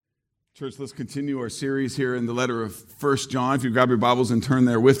Church, let's continue our series here in the letter of 1 John. If you grab your Bibles and turn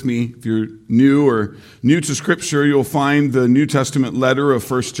there with me, if you're new to Scripture, you'll find the New Testament letter of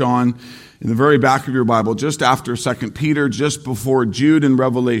 1 John in the very back of your Bible, just after 2 Peter, just before Jude and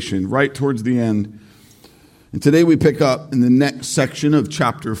Revelation, right towards the end. And today we pick up in the next section of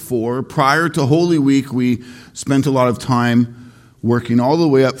chapter 4. Prior to Holy Week, we spent a lot of time working all the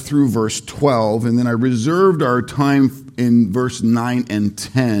way up through verse 12, and then I reserved our time in verse 9 and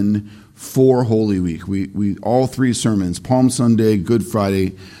 10 for Holy Week. We all three sermons, Palm Sunday, Good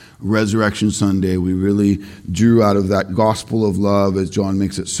Friday, Resurrection Sunday, we really drew out of that gospel of love as John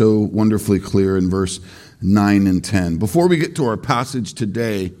makes it so wonderfully clear in verse 9 and 10. Before we get to our passage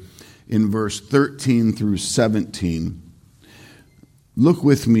today in verse 13 through 17, look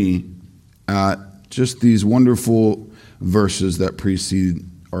with me at just these wonderful verses that precede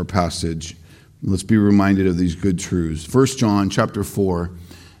our passage. Let's be reminded of these good truths. 1 John chapter 4,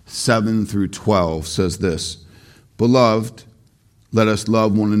 7 through 12 says this: Beloved, let us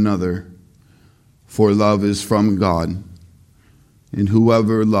love one another, for love is from God, and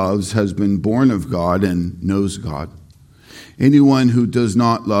whoever loves has been born of God and knows God. Anyone who does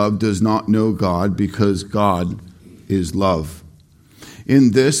not love does not know God, because God is love.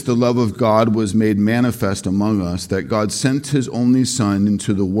 In this, the love of God was made manifest among us, that God sent his only Son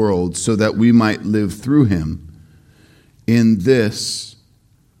into the world so that we might live through him. In this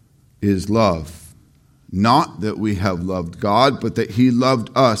is love. Not that we have loved God, but that he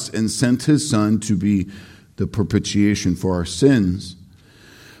loved us and sent his Son to be the propitiation for our sins.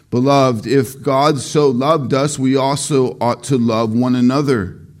 Beloved, if God so loved us, we also ought to love one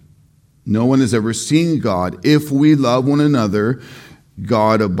another. No one has ever seen God. If we love one another,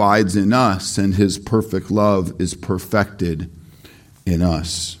 God abides in us, and his perfect love is perfected in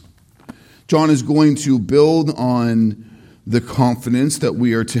us. John is going to build on the confidence that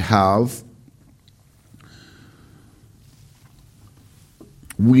we are to have.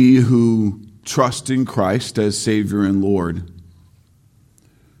 We who trust in Christ as Savior and Lord.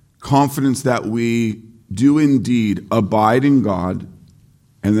 Confidence that we do indeed abide in God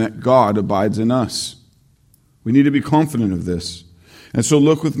and that God abides in us. We need to be confident of this. And so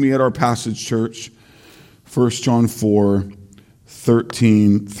look with me at our passage, church, 1 John 4,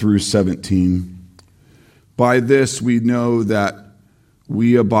 13 through 17. By this we know that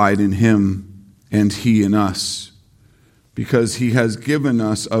we abide in him and he in us, because he has given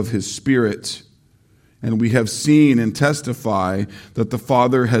us of his Spirit. And we have seen and testify that the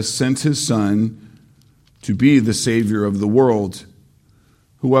Father has sent his Son to be the Savior of the world.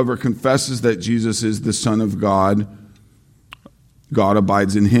 Whoever confesses that Jesus is the Son of God, God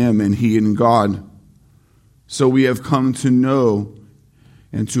abides in him and he in God. So we have come to know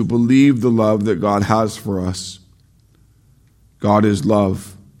and to believe the love that God has for us. God is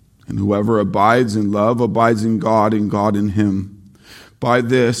love, and whoever abides in love abides in God and God in him. By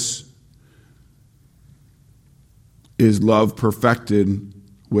this is love perfected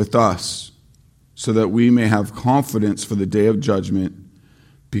with us, so that we may have confidence for the day of judgment,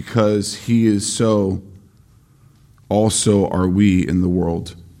 because he is so, also are we in the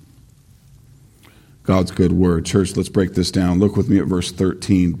world. God's good word. Church, let's break this down. Look with me at verse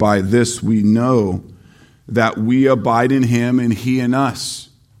 13. By this we know that we abide in him and he in us.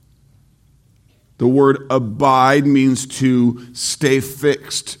 The word abide means to stay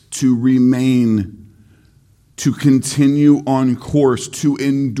fixed, to remain, to continue on course, to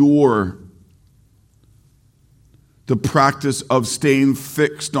endure. The practice of staying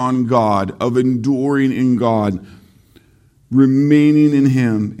fixed on God, of enduring in God, remaining in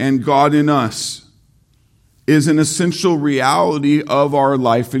him, and God in us, is an essential reality of our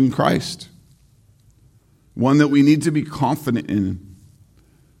life in Christ. One that we need to be confident in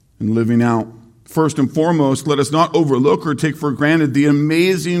and living out. First and foremost, let us not overlook or take for granted the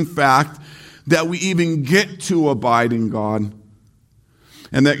amazing fact that we even get to abide in God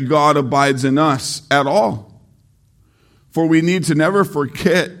and that God abides in us at all. For we need to never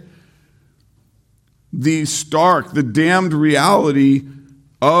forget the damned reality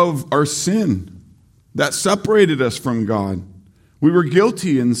of our sin that separated us from God. We were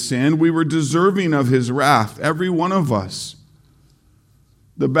guilty in sin. We were deserving of his wrath, every one of us.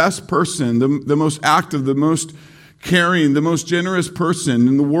 The best person, the most active, the most caring, the most generous person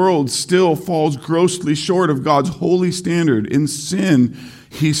in the world still falls grossly short of God's holy standard. In sin,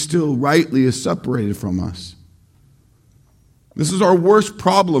 he still rightly is separated from us. This is our worst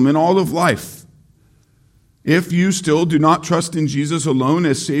problem in all of life. If you still do not trust in Jesus alone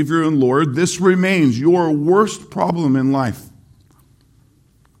as Savior and Lord, this remains your worst problem in life.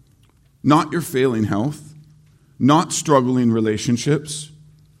 Not your failing health, not struggling relationships,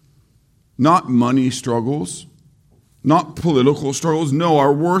 not money struggles, not political struggles. No,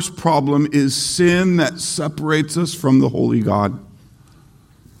 our worst problem is sin that separates us from the holy God.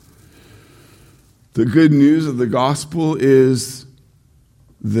 The good news of the gospel is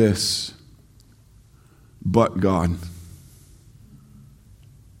this: but God.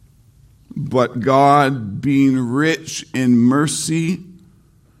 But God, being rich in mercy,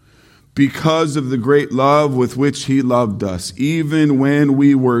 because of the great love with which he loved us, even when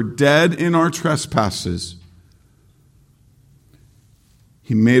we were dead in our trespasses,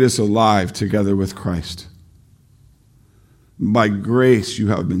 he made us alive together with Christ. By grace you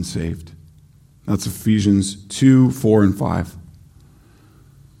have been saved. That's Ephesians 2, 4, and 5.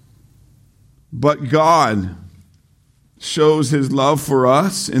 But God shows his love for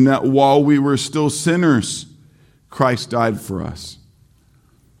us in that while we were still sinners, Christ died for us.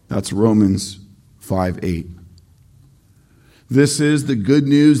 That's Romans 5:8. This is the good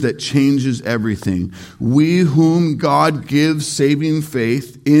news that changes everything. We whom God gives saving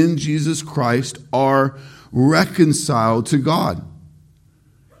faith in Jesus Christ are reconciled to God.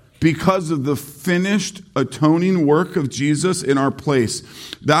 Because of the finished atoning work of Jesus in our place.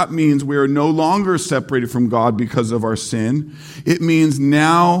 That means we are no longer separated from God because of our sin. It means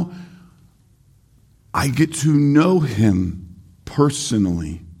now I get to know him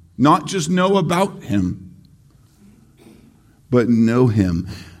personally. Not just know about him, but know him.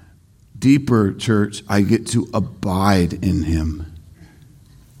 Deeper, church, I get to abide in him.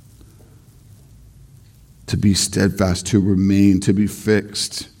 To be steadfast, to remain, to be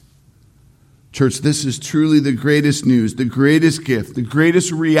fixed. Church, this is truly the greatest news, the greatest gift, the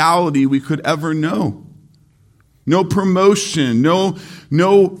greatest reality we could ever know. No promotion,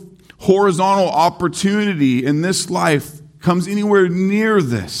 no horizontal opportunity in this life comes anywhere near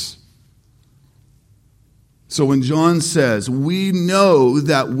this. So when John says, we know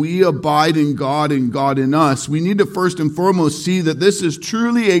that we abide in God and God in us, we need to first and foremost see that this is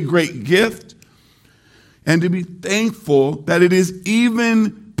truly a great gift and to be thankful that it is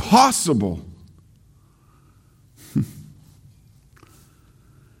even possible.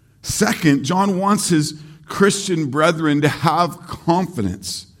 Second, John wants his Christian brethren to have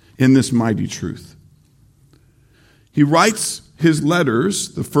confidence in this mighty truth. He writes his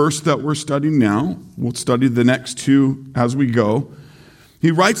letters, the first that we're studying now, we'll study the next two as we go.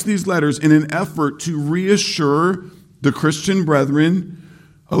 He writes these letters in an effort to reassure the Christian brethren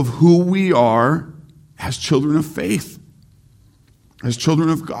of who we are as children of faith, as children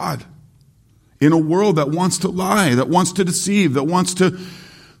of God, in a world that wants to lie, that wants to deceive, that wants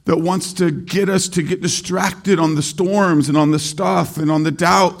to get us to get distracted on the storms and on the stuff and on the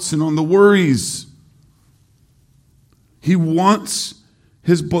doubts and on the worries. He wants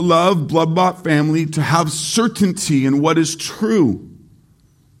his beloved, blood-bought family to have certainty in what is true.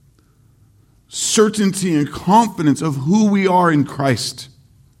 Certainty and confidence of who we are in Christ.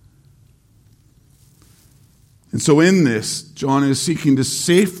 And so in this, John is seeking to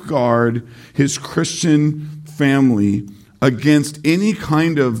safeguard his Christian family against any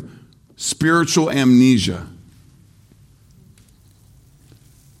kind of spiritual amnesia.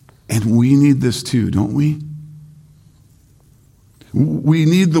 And we need this too, don't we? We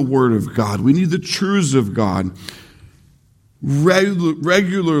need the Word of God. We need the truths of God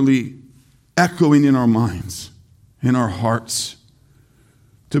regularly echoing in our minds, in our hearts,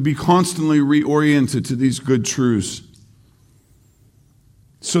 to be constantly reoriented to these good truths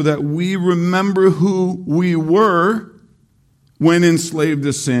so that we remember who we were when enslaved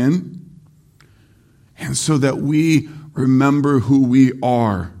to sin, and so that we remember who we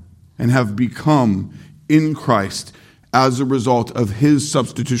are and have become in Christ as a result of his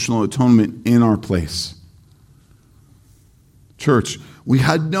substitutional atonement in our place. Church, we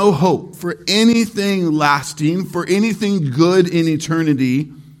had no hope for anything lasting, for anything good in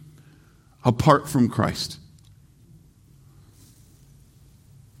eternity apart from Christ.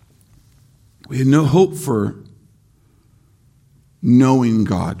 We had no hope for knowing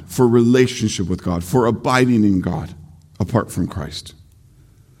God, for relationship with God, for abiding in God apart from Christ.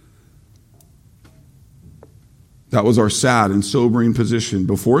 That was our sad and sobering position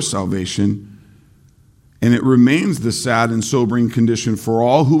before salvation, and it remains the sad and sobering condition for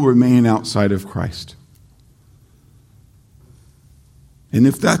all who remain outside of Christ. And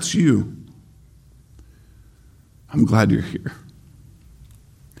if that's you, I'm glad you're here.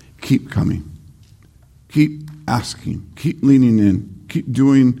 Keep coming. Keep asking. Keep leaning in. Keep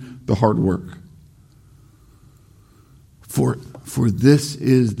doing the hard work. For this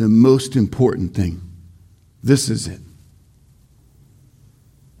is the most important thing. This is it.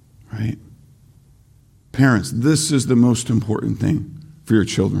 Right? Parents, this is the most important thing for your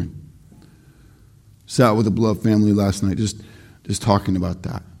children. Sat with the beloved family last night, just talking about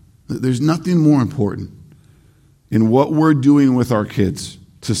that. There's nothing more important in what we're doing with our kids,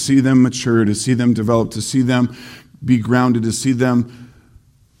 to see them mature, to see them develop, to see them be grounded, to see them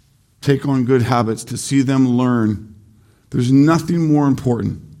take on good habits, to see them learn. There's nothing more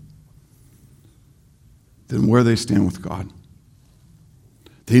important than where they stand with God.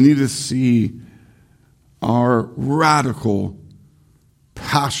 They need to see our radical,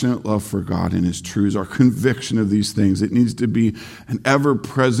 passionate love for God and His truths, our conviction of these things. It needs to be an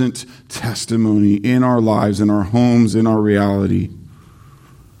ever-present testimony in our lives, in our homes, in our reality.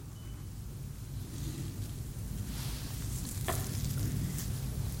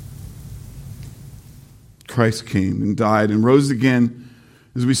 Christ came and died and rose again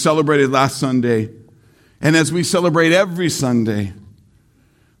as we celebrated last Sunday, and as we celebrate every Sunday,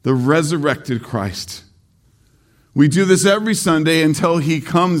 the resurrected Christ. We do this every Sunday until He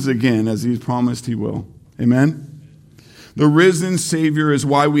comes again, as He's promised He will. Amen? The risen Savior is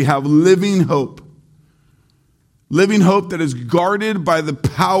why we have living hope. Living hope that is guarded by the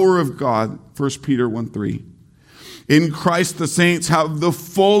power of God. 1 Peter 1:3. In Christ the saints have the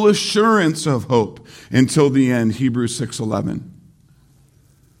full assurance of hope until the end. Hebrews 6:11.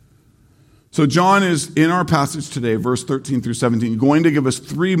 So John is, in our passage today, verse 13 through 17, going to give us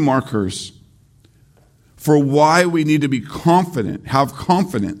 3 markers for why we need to be confident, have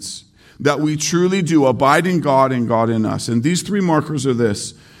confidence that we truly do abide in God and God in us. And these 3 markers are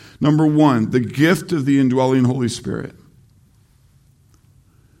this. Number 1, the gift of the indwelling Holy Spirit.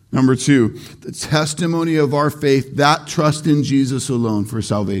 Number 2, the testimony of our faith, that trust in Jesus alone for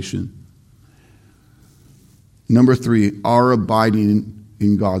salvation. Number 3, our abiding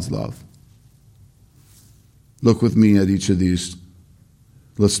in God's love. Look with me at each of these.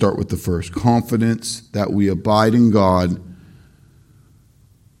 Let's start with the first. Confidence that we abide in God,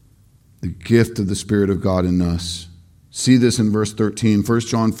 the gift of the Spirit of God in us. See this in verse 13, 1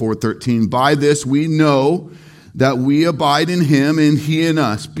 John 4:13. By this we know that we abide in Him and He in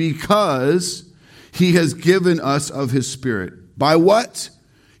us, because He has given us of His Spirit. By what?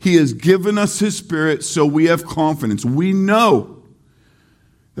 He has given us His Spirit, so we have confidence. We know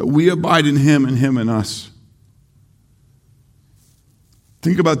that we abide in Him and Him in us.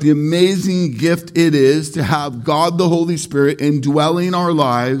 Think about the amazing gift it is to have God the Holy Spirit indwelling our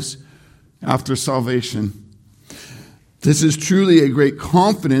lives after salvation. This is truly a great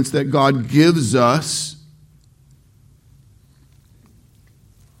confidence that God gives us,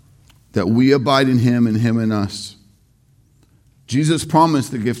 that we abide in Him and Him in us. Jesus promised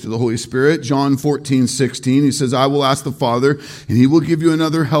the gift of the Holy Spirit. John 14:16, He says, I will ask the Father, and He will give you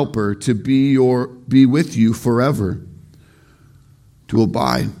another helper to be with you forever, to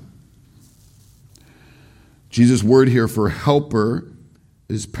abide. Jesus' word here for helper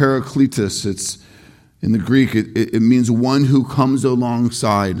is parakletos. It's in the Greek, it means one who comes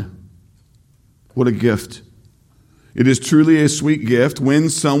alongside. What a gift. It is truly a sweet gift when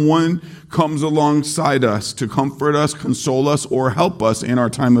someone comes alongside us to comfort us, console us, or help us in our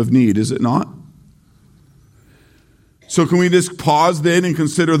time of need, is it not? So can we just pause then and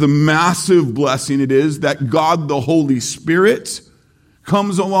consider the massive blessing it is that God the Holy Spirit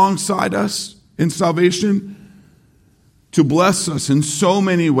comes alongside us in salvation to bless us in so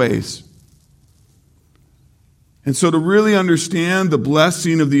many ways. And so to really understand the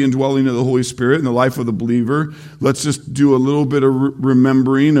blessing of the indwelling of the Holy Spirit in the life of the believer, let's just do a little bit of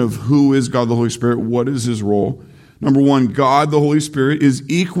remembering of who is God the Holy Spirit, what is His role. Number 1, God the Holy Spirit is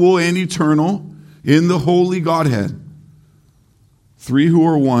equal and eternal in the Holy Godhead. 3 who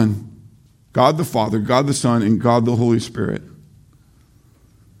are one, God the Father, God the Son, and God the Holy Spirit.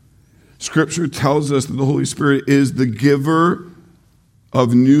 Scripture tells us that the Holy Spirit is the giver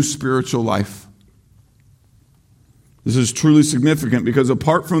of new spiritual life. This is truly significant because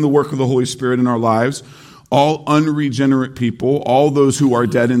apart from the work of the Holy Spirit in our lives, all unregenerate people, all those who are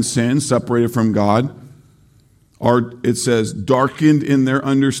dead in sin, separated from God, are, it says, darkened in their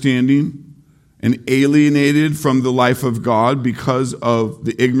understanding and alienated from the life of God because of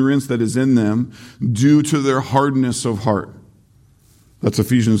the ignorance that is in them due to their hardness of heart. That's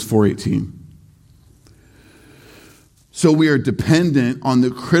Ephesians 4:18. So we are dependent on the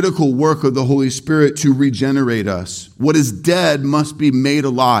critical work of the Holy Spirit to regenerate us. What is dead must be made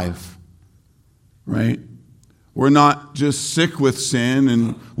alive, right? We're not just sick with sin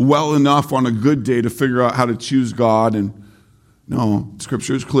and well enough on a good day to figure out how to choose God. And no,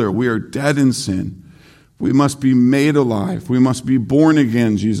 Scripture is clear. We are dead in sin. We must be made alive. We must be born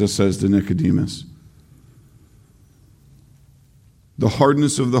again, Jesus says to Nicodemus. The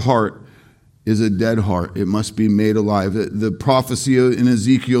hardness of the heart is a dead heart. It must be made alive. The prophecy in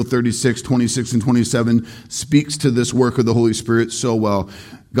Ezekiel 36, 26, and 27 speaks to this work of the Holy Spirit so well.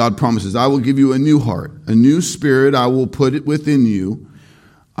 God promises, I will give you a new heart, a new spirit. I will put it within you.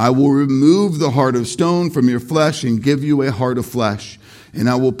 I will remove the heart of stone from your flesh and give you a heart of flesh. And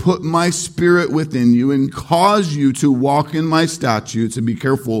I will put my spirit within you and cause you to walk in my statutes and be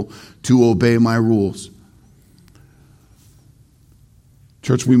careful to obey my rules.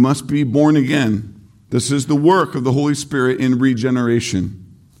 Church, we must be born again. This is the work of the Holy Spirit in regeneration.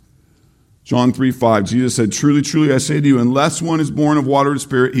 John 3:5, Jesus said, truly, truly, I say to you, unless one is born of water and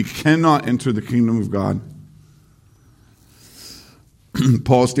spirit, he cannot enter the kingdom of God.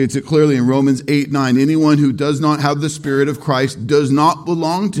 Paul states it clearly in Romans 8:9, anyone who does not have the Spirit of Christ does not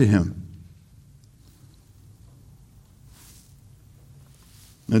belong to him.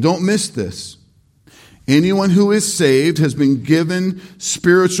 Now don't miss this. Anyone who is saved has been given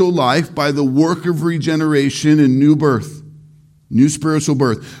spiritual life by the work of regeneration and new birth, new spiritual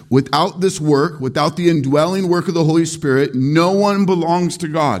birth. Without this work, without the indwelling work of the Holy Spirit, no one belongs to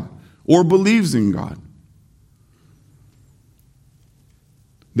God or believes in God.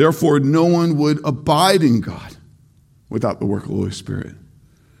 Therefore, no one would abide in God without the work of the Holy Spirit.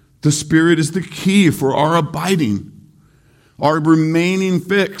 The Spirit is the key for our abiding, our remaining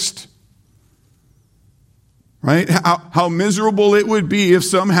fixed. Right? How miserable it would be if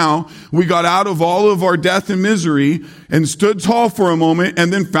somehow we got out of all of our death and misery and stood tall for a moment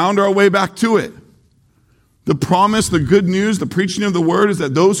and then found our way back to it. The promise, the good news, the preaching of the word is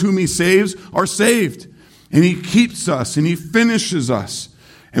that those whom he saves are saved. And he keeps us and he finishes us.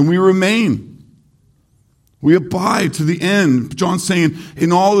 And we remain. We abide to the end. John's saying,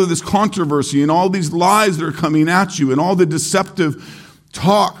 in all of this controversy and all these lies that are coming at you and all the deceptive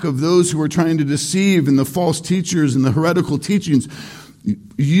talk of those who are trying to deceive and the false teachers and the heretical teachings,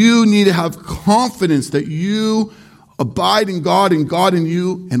 you need to have confidence that you abide in God and God in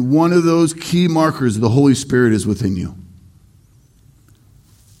you, and one of those key markers, the Holy Spirit, is within you.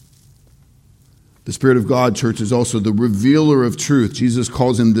 The Spirit of God, church, is also the revealer of truth. Jesus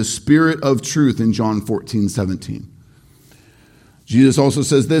calls him the Spirit of truth in John 14:17. Jesus also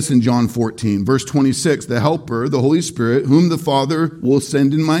says this in John 14, verse 26, the Helper, the Holy Spirit, whom the Father will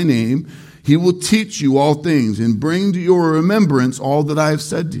send in my name, he will teach you all things and bring to your remembrance all that I have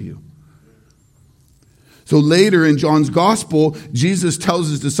said to you. So later in John's Gospel, Jesus tells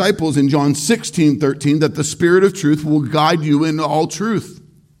his disciples in John 16:13 that the Spirit of truth will guide you into all truth.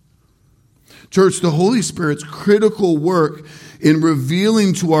 Church, the Holy Spirit's critical work in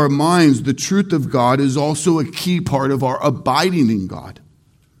revealing to our minds the truth of God is also a key part of our abiding in God.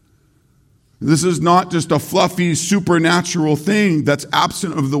 This is not just a fluffy supernatural thing that's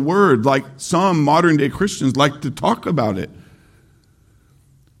absent of the Word, like some modern day Christians like to talk about it.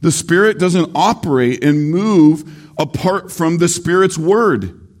 The Spirit doesn't operate and move apart from the Spirit's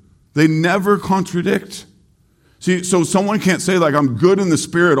Word. They never contradict. See, so someone can't say, like, I'm good in the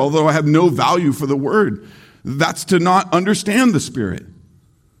Spirit, although I have no value for the Word. That's to not understand the Spirit.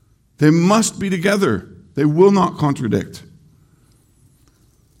 They must be together. They will not contradict.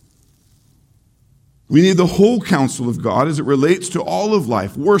 We need the whole counsel of God as it relates to all of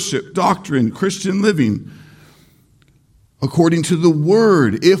life, worship, doctrine, Christian living, according to the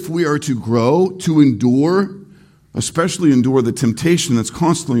Word, if we are to grow, to endure, especially endure the temptation that's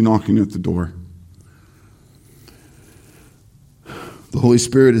constantly knocking at the door. The Holy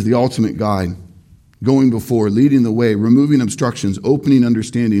Spirit is the ultimate guide, going before, leading the way, removing obstructions, opening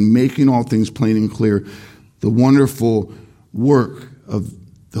understanding, making all things plain and clear. The wonderful work of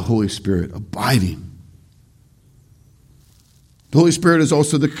the Holy Spirit, abiding. The Holy Spirit is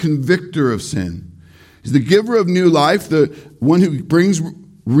also the convictor of sin. He's the giver of new life, the one who brings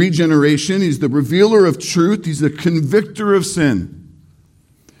regeneration. He's the revealer of truth. He's the convictor of sin.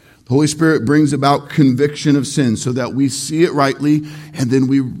 The Holy Spirit brings about conviction of sin so that we see it rightly and then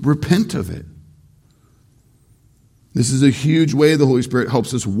we repent of it. This is a huge way the Holy Spirit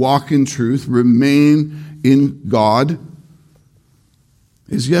helps us walk in truth, remain in God.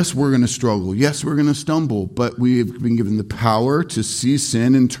 Is yes, we're going to struggle. Yes, we're going to stumble, but we've been given the power to see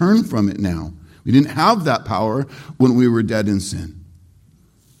sin and turn from it now. We didn't have that power when we were dead in sin.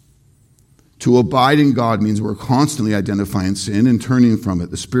 To abide in God means we're constantly identifying sin and turning from it.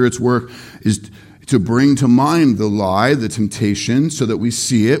 The Spirit's work is to bring to mind the lie, the temptation, so that we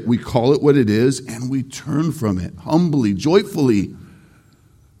see it, we call it what it is, and we turn from it humbly, joyfully.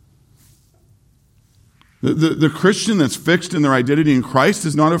 The Christian that's fixed in their identity in Christ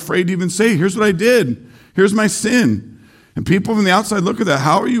is not afraid to even say, here's what I did. Here's my sin. And people from the outside look at that.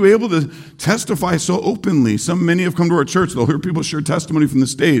 How are you able to testify so openly? Many have come to our church. They'll hear people share testimony from the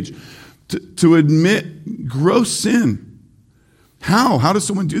stage. to admit gross sin. How? How does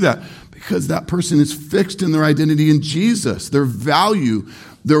someone do that? Because that person is fixed in their identity in Jesus. Their value,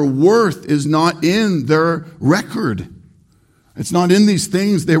 their worth is not in their record. It's not in these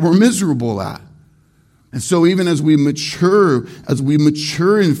things they were miserable at. And so even as we mature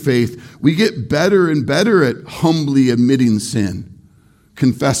in faith, we get better and better at humbly admitting sin,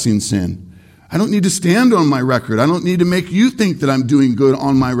 confessing sin. I don't need to stand on my record. I don't need to make you think that I'm doing good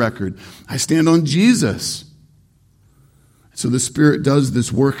on my record. I stand on Jesus. So the Spirit does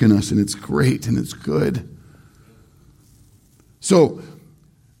this work in us, and it's great and it's good. So,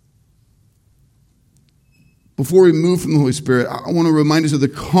 before we move from the Holy Spirit, I want to remind us of the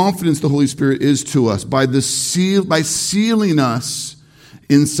confidence the Holy Spirit is to us by sealing us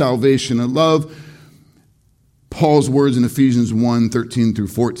in salvation. I love Paul's words in Ephesians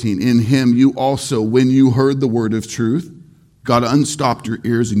 1:13-14. In him you also, when you heard the word of truth, God unstopped your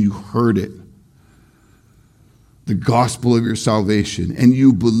ears and you heard it. The gospel of your salvation. And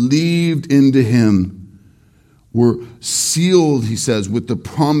you believed into him. Were sealed, he says, with the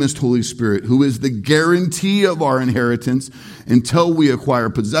promised Holy Spirit, who is the guarantee of our inheritance until we acquire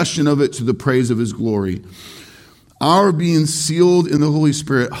possession of it to the praise of his glory. Our being sealed in the Holy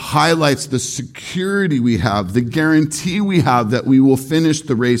Spirit highlights the security we have, the guarantee we have that we will finish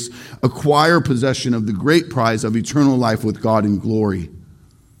the race, acquire possession of the great prize of eternal life with God in glory.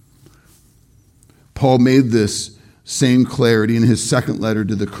 Paul made this same clarity in his second letter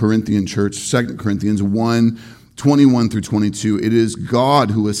to the Corinthian church, 2 Corinthians 1:21-22. It is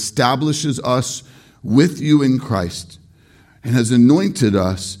God who establishes us with you in Christ and has anointed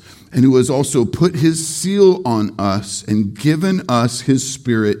us, and who has also put his seal on us and given us his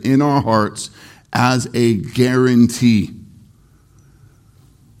Spirit in our hearts as a guarantee.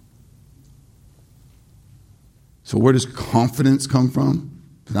 So where does confidence come from?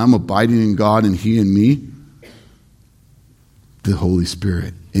 That I'm abiding in God and he in me? The Holy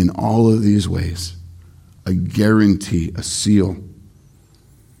Spirit in all of these ways. A guarantee, a seal.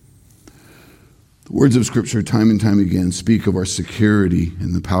 The words of Scripture time and time again speak of our security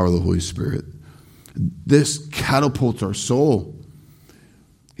in the power of the Holy Spirit. This catapults our soul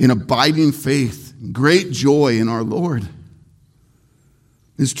in abiding faith, great joy in our Lord.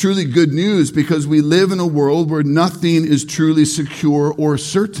 It's truly good news because we live in a world where nothing is truly secure or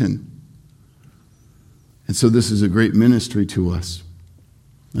certain. And so this is a great ministry to us.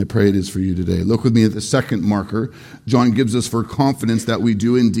 I pray it is for you today. Look with me at the second marker John gives us for confidence that we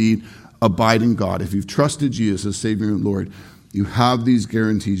do indeed abide in God. If you've trusted Jesus as Savior and Lord, you have these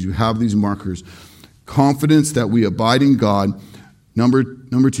guarantees, you have these markers. Confidence that we abide in God.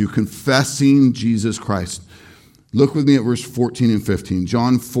 Number two, confessing Jesus Christ. Look with me at verse 14 and 15.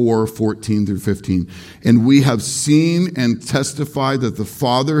 John 4:14-15. And we have seen and testified that the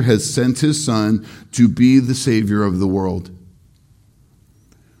Father has sent his Son to be the Savior of the world.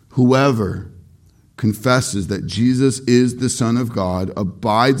 Whoever confesses that Jesus is the Son of God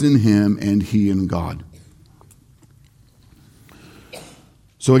abides in him and he in God.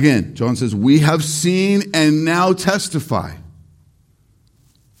 So again, John says, we have seen and now testify.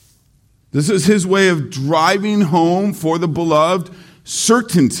 This is his way of driving home for the beloved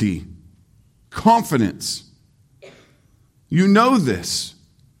certainty, confidence. You know this.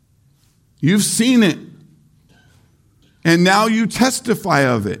 You've seen it. And now you testify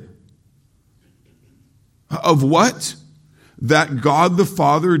of it. Of what? That God the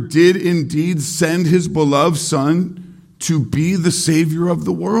Father did indeed send his beloved Son to be the Savior of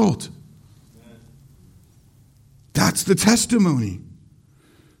the world. That's the testimony.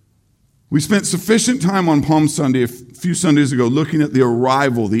 We spent sufficient time on Palm Sunday a few Sundays ago looking at the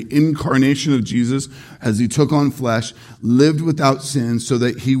arrival, the incarnation of Jesus as he took on flesh, lived without sin so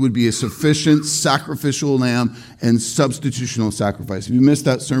that he would be a sufficient sacrificial lamb and substitutional sacrifice. If you missed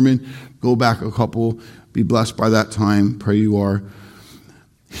that sermon, go back a couple. Be blessed by that time. Pray you are.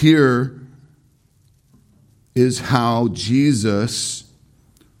 Here is how Jesus,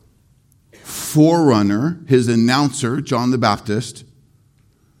 forerunner, his announcer, John the Baptist,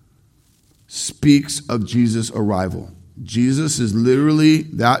 speaks of Jesus' arrival. Jesus is literally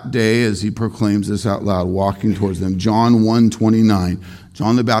that day, as he proclaims this out loud, walking towards them. John 1:29.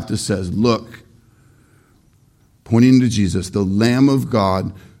 John the Baptist says, look, pointing to Jesus, the Lamb of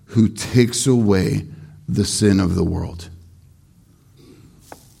God who takes away the sin of the world.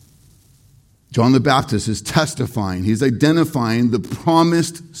 John the Baptist is testifying. He's identifying the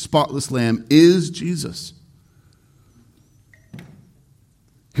promised spotless Lamb is Jesus.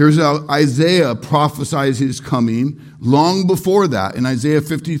 Here's how Isaiah prophesies his coming long before that. In Isaiah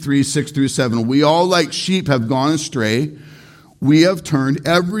 53:6-7, we all like sheep have gone astray. we have turned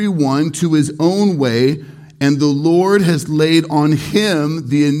every one to his own way, and the Lord has laid on him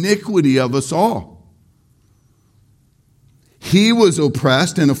the iniquity of us all. He was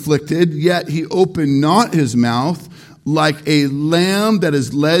oppressed and afflicted, yet he opened not his mouth. Like a lamb that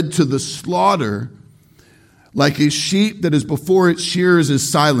is led to the slaughter, like a sheep that is before its shearers is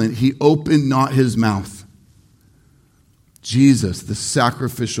silent, he opened not his mouth. Jesus, the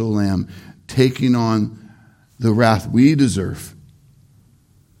sacrificial lamb, taking on the wrath we deserve,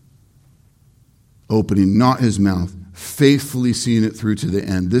 opening not his mouth, faithfully seeing it through to the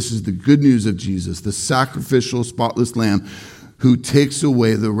end. This is the good news of Jesus, the sacrificial, spotless lamb who takes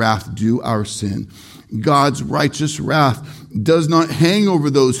away the wrath due our sin. God's righteous wrath does not hang over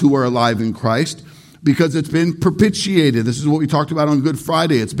those who are alive in Christ because it's been propitiated. This is what we talked about on Good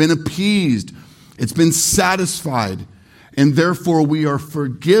Friday. It's been appeased. It's been satisfied. And therefore we are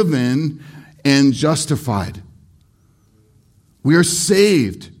forgiven and justified. We are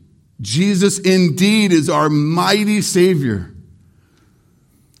saved. Jesus indeed is our mighty Savior.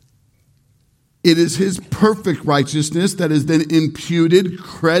 It is his perfect righteousness that is then imputed,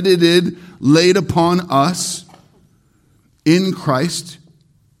 credited, laid upon us in Christ.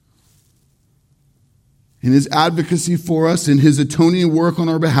 In his advocacy for us, in his atoning work on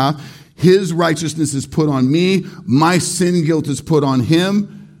our behalf, his righteousness is put on me. My sin guilt is put on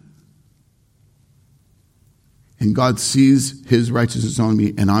him. And God sees his righteousness on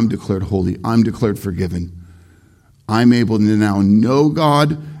me, and I'm declared holy. I'm declared forgiven. I'm able to now know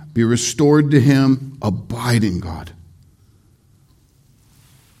God, be restored to him, abide in God.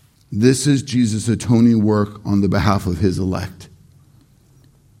 This is Jesus' atoning work on the behalf of his elect.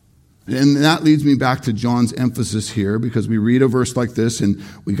 And that leads me back to John's emphasis here, because we read a verse like this and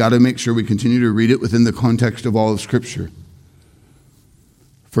we got to make sure we continue to read it within the context of all of Scripture.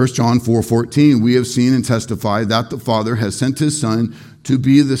 1 John 4:14, we have seen and testified that the Father has sent his Son to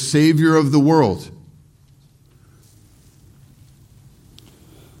be the Savior of the world.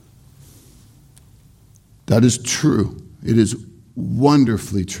 That is true. It is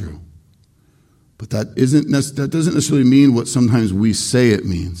wonderfully true. But that doesn't necessarily mean what sometimes we say it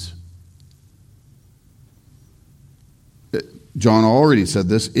means. John already said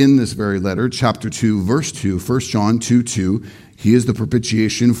this in this very letter, chapter 2, verse 2, 1 John 2:2. He is the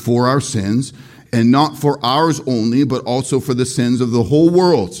propitiation for our sins, and not for ours only, but also for the sins of the whole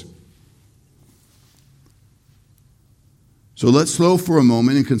world. So let's slow for a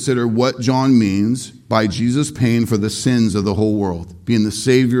moment and consider what John means by Jesus paying for the sins of the whole world, being the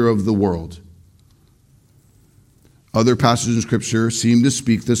Savior of the world. Other passages in Scripture seem to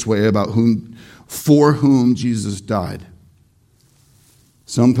speak this way about for whom Jesus died.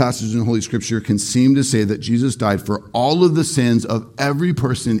 Some passages in Holy Scripture can seem to say that Jesus died for all of the sins of every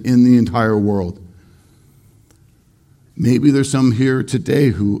person in the entire world. Maybe there's some here today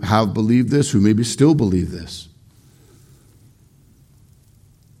who have believed this, who maybe still believe this.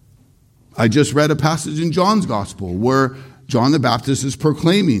 I just read a passage in John's Gospel where John the Baptist is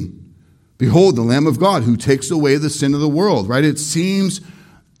proclaiming, "Behold, the Lamb of God who takes away the sin of the world," right? It seems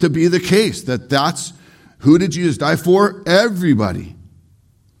to be the case that's who did Jesus die for? Everybody.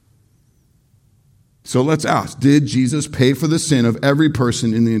 So let's ask, did Jesus pay for the sin of every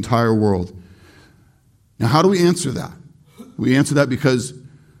person in the entire world? Now, how do we answer that? We answer that because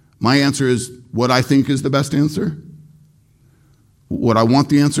my answer is what I think is the best answer, what I want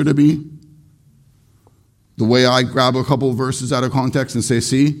the answer to be, the way I grab a couple of verses out of context and say,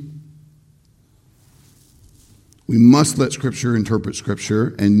 see, we must let Scripture interpret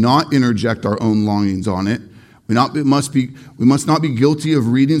Scripture and not interject our own longings on it. We must not be guilty of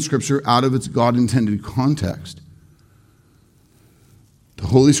reading Scripture out of its God-intended context. The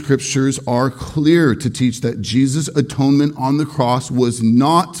Holy Scriptures are clear to teach that Jesus' atonement on the cross was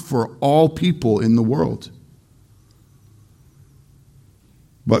not for all people in the world,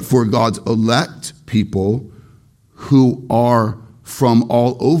 but for God's elect people who are from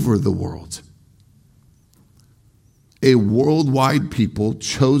all over the world. A worldwide people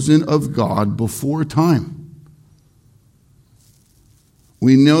chosen of God before time.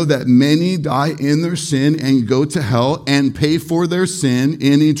 We know that many die in their sin and go to hell and pay for their sin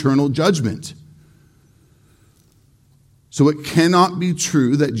in eternal judgment. So it cannot be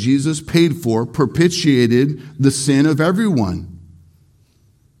true that Jesus paid for, propitiated the sin of everyone.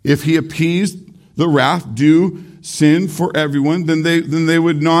 If he appeased the wrath due sin for everyone, then they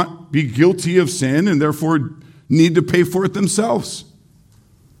would not be guilty of sin and therefore need to pay for it themselves.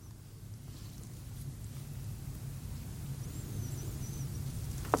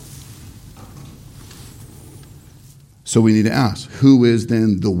 So we need to ask, who is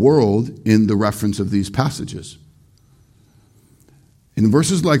then the world in the reference of these passages? In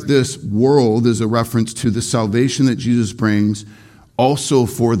verses like this, world is a reference to the salvation that Jesus brings also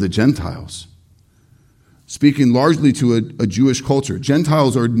for the Gentiles. Speaking largely to a Jewish culture.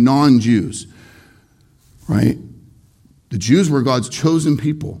 Gentiles are non-Jews, right? The Jews were God's chosen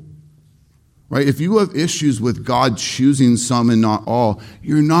people, right? If you have issues with God choosing some and not all,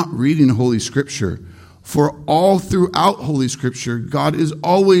 you're not reading Holy Scripture. For all throughout Holy Scripture, God is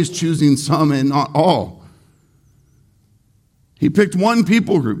always choosing some and not all. He picked one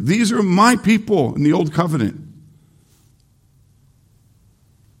people group. These are my people in the Old Covenant.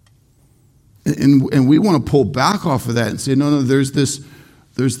 And we want to pull back off of that and say, no, there's this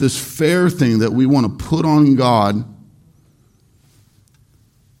fair thing that we want to put on God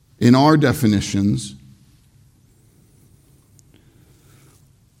in our definitions.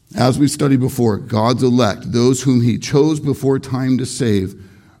 As we studied before, God's elect, those whom he chose before time to save,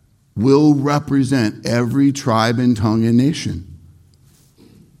 will represent every tribe and tongue and nation.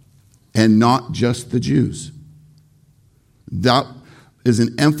 And not just the Jews. That is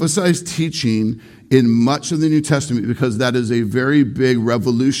an emphasized teaching in much of the New Testament because that is a very big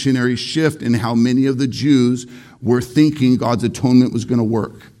revolutionary shift in how many of the Jews were thinking God's atonement was going to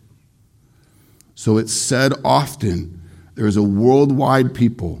work. So it's said often, there is a worldwide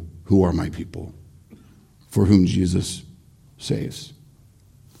people who are my people, for whom Jesus saves.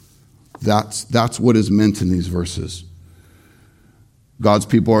 That's what is meant in these verses. God's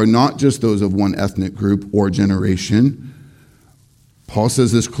people are not just those of one ethnic group or generation. Paul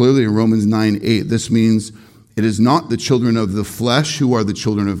says this clearly in Romans 9:8. This means it is not the children of the flesh who are the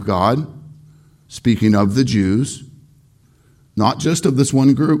children of God, speaking of the Jews, not just of this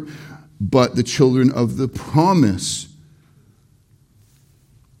one group, but the children of the promise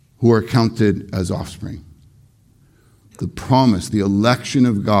who are counted as offspring. The promise, the election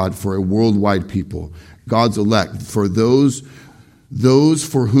of God for a worldwide people. God's elect, for those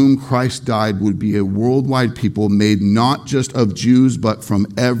for whom Christ died would be a worldwide people made not just of Jews, but from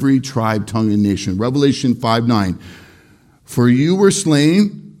every tribe, tongue, and nation. Revelation 5:9. For you were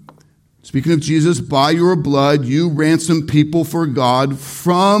slain, speaking of Jesus, by your blood you ransomed people for God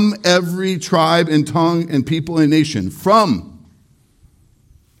from every tribe and tongue and people and nation.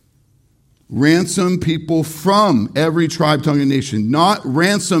 Ransomed people from every tribe, tongue, and nation. Not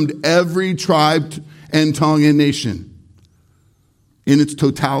ransomed every tribe and tongue and nation. In its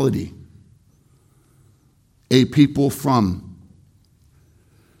totality. A people from.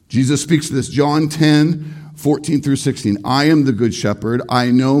 Jesus speaks to this. John 10:14-16. I am the good shepherd. I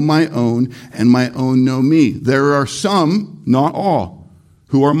know my own, and my own know me. There are some, not all,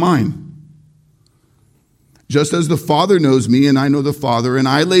 who are mine. Just as the Father knows me, and I know the Father, and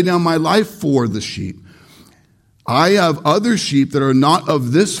I lay down my life for the sheep. I have other sheep that are not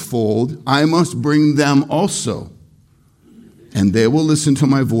of this fold. I must bring them also. And they will listen to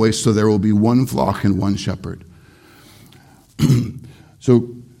my voice, so there will be one flock and one shepherd.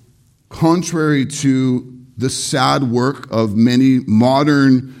 So, contrary to the sad work of many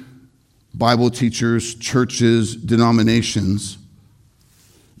modern Bible teachers, churches, denominations,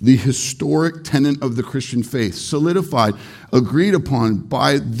 the historic tenet of the Christian faith, solidified, agreed upon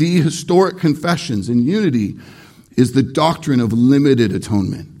by the historic confessions in unity, is the doctrine of limited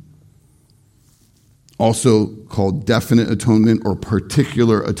atonement. Also called definite atonement or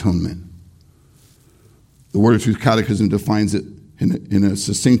particular atonement. The Word of Truth Catechism defines it in a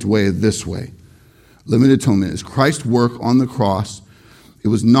succinct way this way. Limited atonement is Christ's work on the cross. It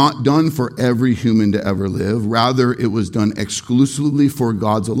was not done for every human to ever live. Rather, it was done exclusively for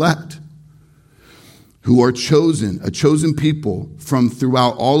God's elect, who are chosen, a chosen people from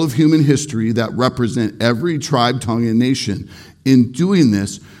throughout all of human history that represent every tribe, tongue, and nation. In doing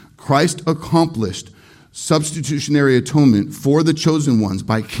this, Christ accomplished substitutionary atonement for the chosen ones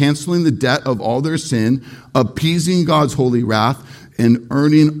by canceling the debt of all their sin, appeasing God's holy wrath, and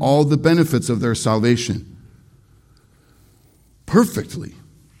earning all the benefits of their salvation. Perfectly.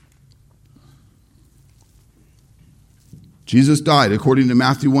 Jesus died according to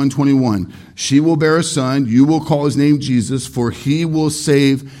Matthew 1:21. She will bear a son, you will call his name Jesus, for he will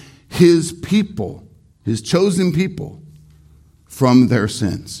save his people, his chosen people, from their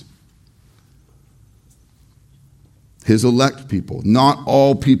sins. His elect people, not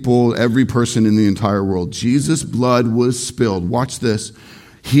all people, every person in the entire world. Jesus' blood was spilled. Watch this.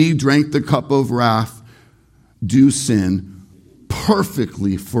 He drank the cup of wrath, due sin,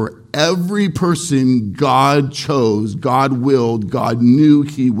 perfectly for every person God chose, God willed, God knew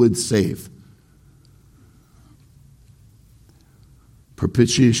he would save.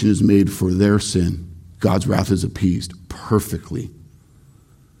 Propitiation is made for their sin. God's wrath is appeased perfectly.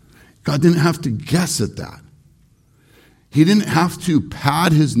 God didn't have to guess at that. He didn't have to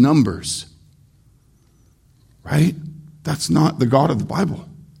pad his numbers. Right? That's not the God of the Bible.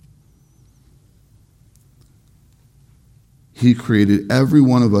 He created every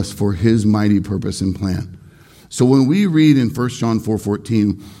one of us for his mighty purpose and plan. So when we read in 1 John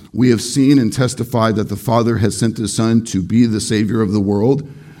 4:14, we have seen and testified that the Father has sent his Son to be the Savior of the world,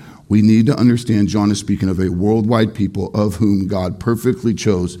 we need to understand John is speaking of a worldwide people of whom God perfectly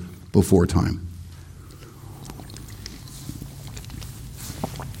chose before time.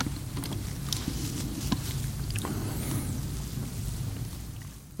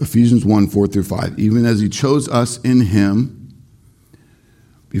 Ephesians 1:4-5, even as he chose us in him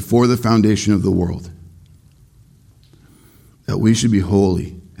before the foundation of the world, that we should be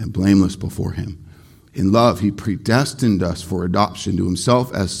holy and blameless before him. In love, he predestined us for adoption to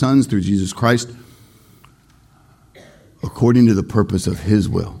himself as sons through Jesus Christ, according to the purpose of his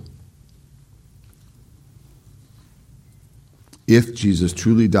will. If Jesus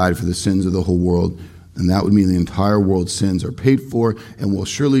truly died for the sins of the whole world, then that would mean the entire world's sins are paid for. And while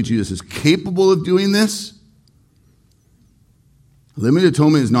surely Jesus is capable of doing this, limited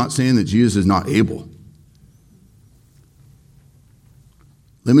atonement is not saying that Jesus is not able.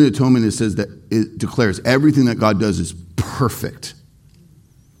 Limited atonement says that it declares everything that God does is perfect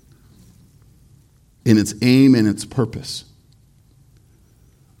in its aim and its purpose.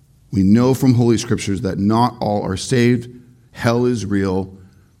 We know from Holy Scriptures that not all are saved. Hell is real.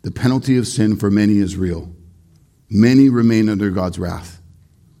 The penalty of sin for many is real. Many remain under God's wrath.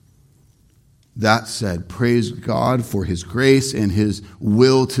 That said, praise God for his grace and his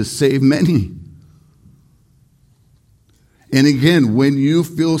will to save many. And again, when you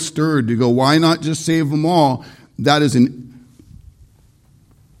feel stirred to go, why not just save them all? It's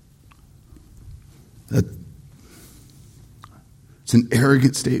an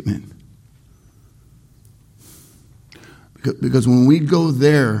arrogant statement. Because when we go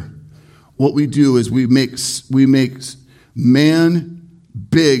there, what we do is we make man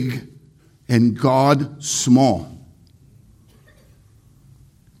big and God small.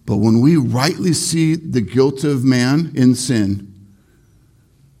 But when we rightly see the guilt of man in sin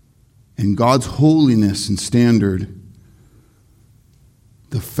and God's holiness and standard,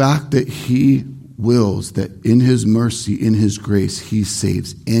 the fact that he wills that in his mercy, in his grace, he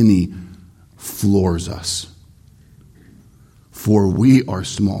saves any floors us. For we are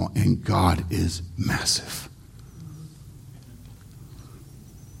small and God is massive.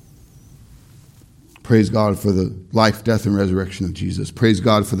 Praise God for the life, death, and resurrection of Jesus. Praise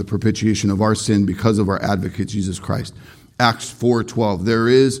God for the propitiation of our sin because of our advocate, Jesus Christ. Acts 4:12. There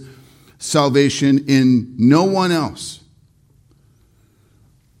is salvation in no one else.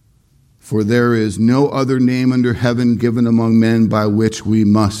 For there is no other name under heaven given among men by which we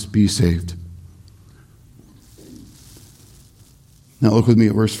must be saved. Now look with me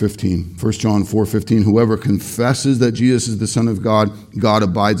at verse 15. 1 John 4:15. Whoever confesses that Jesus is the Son of God, God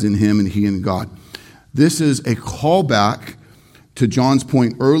abides in him and he in God. This is a callback to John's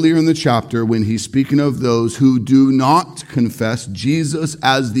point earlier in the chapter when he's speaking of those who do not confess Jesus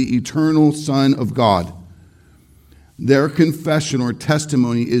as the eternal Son of God. Their confession or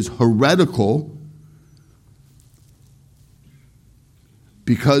testimony is heretical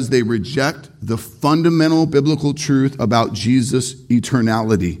because they reject the fundamental biblical truth about Jesus'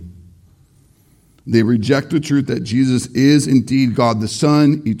 eternality. They reject the truth that Jesus is indeed God the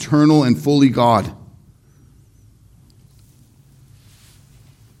Son, eternal and fully God.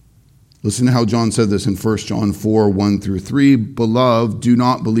 Listen to how John said this in 1 John 4:1-3. Beloved, do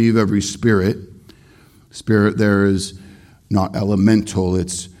not believe every spirit. Spirit there is not elemental.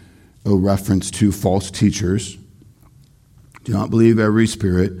 It's a reference to false teachers. Do not believe every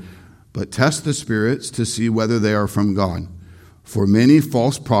spirit, but test the spirits to see whether they are from God. For many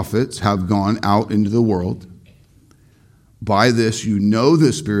false prophets have gone out into the world. By this you know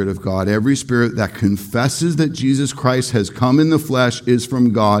the Spirit of God. Every spirit that confesses that Jesus Christ has come in the flesh is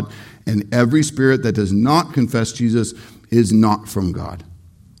from God, and every spirit that does not confess Jesus is not from God.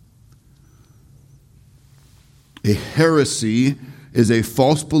 A heresy is a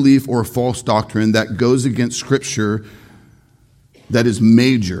false belief or false doctrine that goes against Scripture that is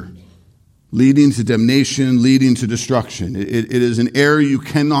major, leading to damnation, leading to destruction. It is an error you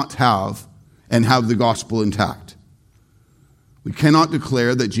cannot have and have the gospel intact. We cannot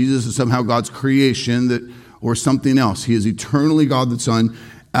declare that Jesus is somehow God's creation or something else. He is eternally God the Son,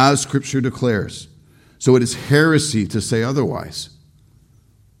 as Scripture declares. So it is heresy to say otherwise.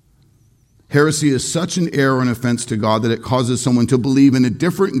 Heresy is such an error and offense to God that it causes someone to believe in a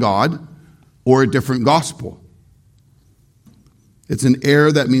different God or a different gospel. It's an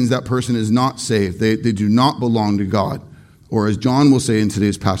error that means that person is not saved. They do not belong to God. Or as John will say in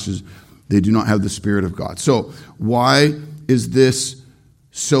today's passage, they do not have the Spirit of God. So why is this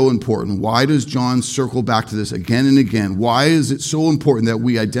so important? Why does John circle back to this again and again? Why is it so important that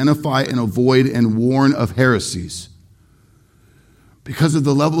we identify and avoid and warn of heresies? Because of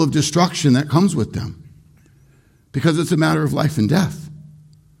the level of destruction that comes with them. Because it's a matter of life and death.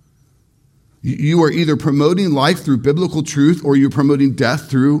 You are either promoting life through biblical truth or you're promoting death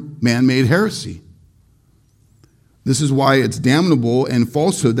through man-made heresy. This is why it's damnable and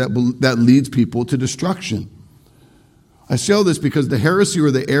falsehood that leads people to destruction. I say all this because the heresy or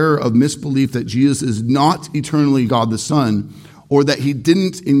the error of misbelief that Jesus is not eternally God the Son, or that he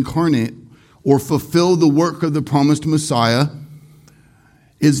didn't incarnate or fulfill the work of the promised Messiah,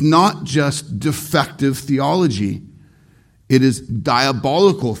 is not just defective theology. It is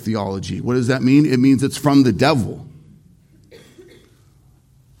diabolical theology. What does that mean? It means it's from the devil.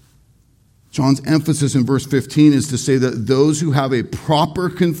 John's emphasis in verse 15 is to say that those who have a proper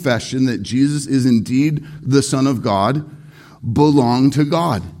confession that Jesus is indeed the Son of God belong to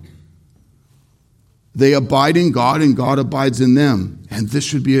God. They abide in God and God abides in them. And this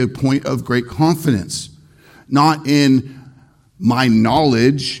should be a point of great confidence. Not in my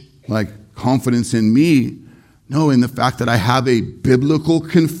knowledge, like confidence in me. No, in the fact that I have a biblical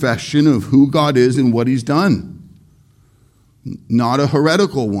confession of who God is and what he's done. Not a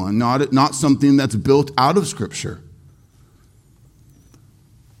heretical one, not something that's built out of Scripture.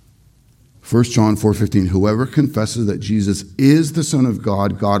 1 John 4:15, whoever confesses that Jesus is the Son of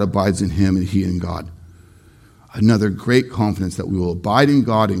God, God abides in him and he in God. Another great confidence that we will abide in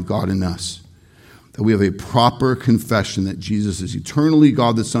God and God in us. That we have a proper confession that Jesus is eternally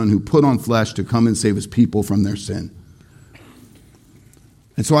God the Son who put on flesh to come and save his people from their sin.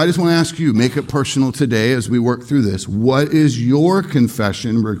 And so I just want to ask you, make it personal today as we work through this. What is your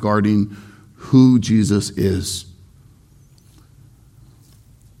confession regarding who Jesus is?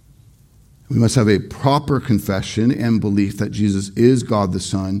 We must have a proper confession and belief that Jesus is God the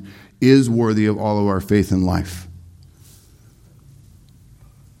Son, is worthy of all of our faith and life.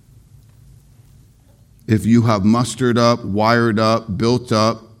 If you have mustered up, wired up, built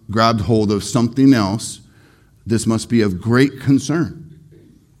up, grabbed hold of something else, this must be of great concern.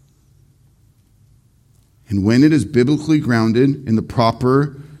 And when it is biblically grounded in the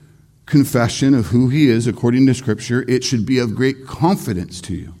proper confession of who he is according to Scripture, it should be of great confidence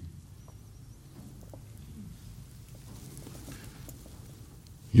to you.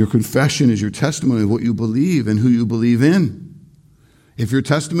 Your confession is your testimony of what you believe and who you believe in. If your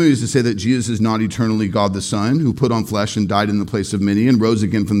testimony is to say that Jesus is not eternally God the Son, who put on flesh and died in the place of many and rose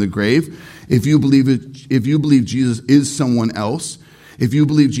again from the grave, if you believe Jesus is someone else, if you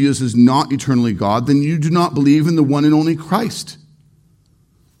believe Jesus is not eternally God, then you do not believe in the one and only Christ,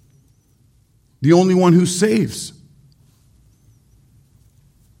 the only one who saves.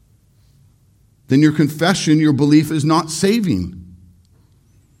 Then your confession, your belief is not saving.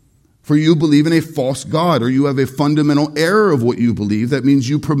 For you believe in a false God, or you have a fundamental error of what you believe. That means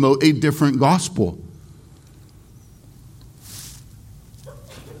you promote a different gospel.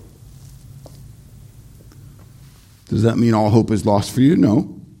 Does that mean all hope is lost for you?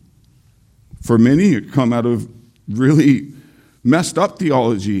 No. For many, it come out of really messed up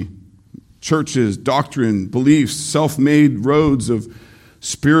theology, churches, doctrine, beliefs, self-made roads of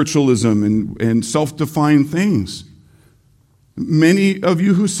spiritualism and self-defined things. Many of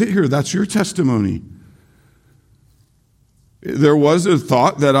you who sit here, that's your testimony. There was a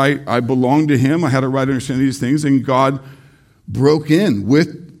thought that I belonged to him, I had a right understanding of these things, and God broke in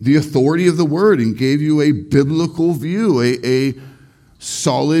with the authority of the Word and gave you a biblical view, a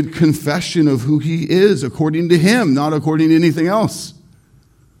solid confession of who he is according to him, not according to anything else.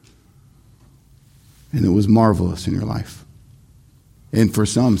 And it was marvelous in your life. And for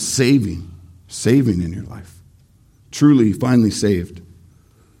some, saving in your life. Truly, finally saved.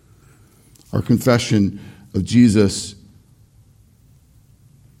 Our confession of Jesus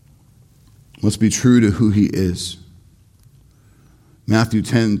must be true to who he is. Matthew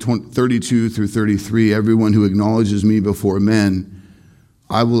 10:32 through 33, everyone who acknowledges me before men,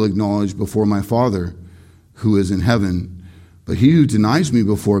 I will acknowledge before my Father who is in heaven. But he who denies me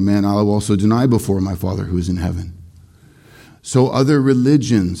before men, I will also deny before my Father who is in heaven. So other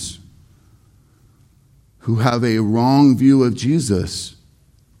religions who have a wrong view of Jesus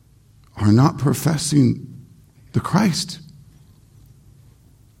are not professing the Christ.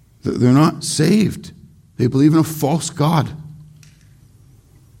 They're not saved. They believe in a false God.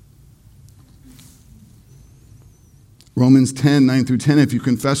 Romans 10:9 through 10, if you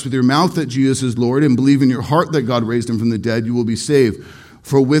confess with your mouth that Jesus is Lord and believe in your heart that God raised him from the dead, you will be saved.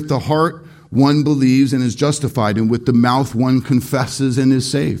 For with the heart one believes and is justified, and with the mouth one confesses and is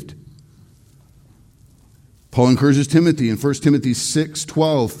saved. Paul encourages Timothy in 1 Timothy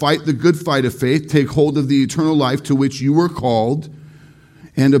 6:12, fight the good fight of faith, take hold of the eternal life to which you were called,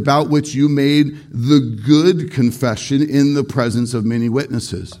 and about which you made the good confession in the presence of many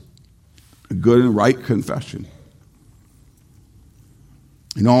witnesses. A good and right confession.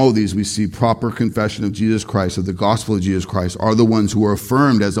 In all of these, we see proper confession of Jesus Christ, of the gospel of Jesus Christ, are the ones who are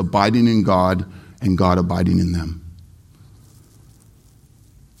affirmed as abiding in God and God abiding in them.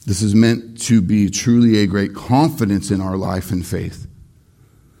 This is meant to be truly a great confidence in our life and faith.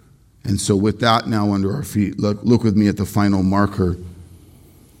 And so with that now under our feet, look with me at the final marker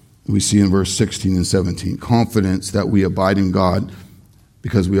we see in verse 16 and 17. Confidence that we abide in God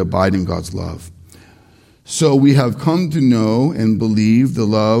because we abide in God's love. So we have come to know and believe the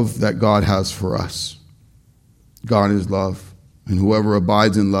love that God has for us. God is love, and whoever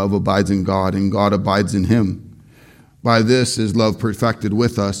abides in love abides in God, and God abides in him. By this is love perfected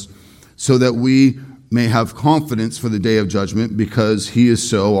with us, so that we may have confidence for the day of judgment, because he is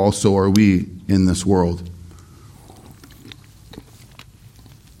so, also are we in this world.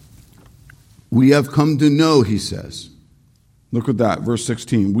 We have come to know, he says. Look at that, verse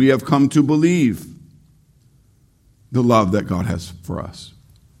 16. We have come to believe the love that God has for us.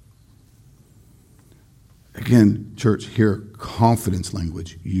 Again, church, hear confidence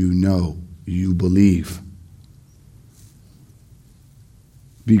language. You know, you believe.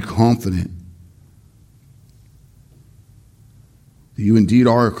 Be confident that you indeed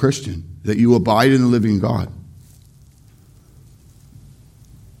are a Christian, that you abide in the living God.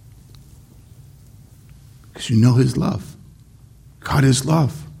 Because you know his love. God is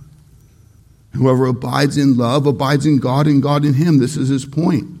love. Whoever abides in love abides in God and God in him. This is his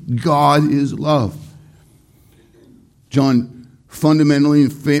point. God is love. John fundamentally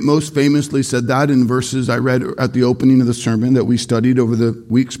and most famously said that in verses I read at the opening of the sermon that we studied over the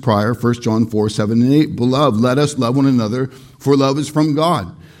weeks prior, 1 John 4, 7 and 8. Beloved, let us love one another, for love is from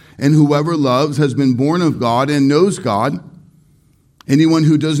God. And whoever loves has been born of God and knows God. Anyone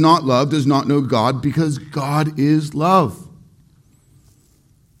who does not love does not know God, because God is love.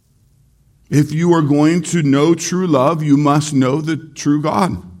 If you are going to know true love, you must know the true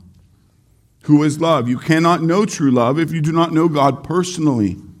God, who is love. You cannot know true love if you do not know God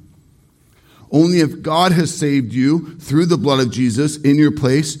personally. Only if God has saved you through the blood of Jesus in your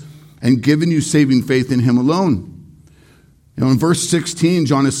place and given you saving faith in him alone. Now in verse 16,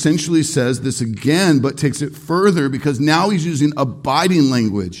 John essentially says this again, but takes it further, because now he's using abiding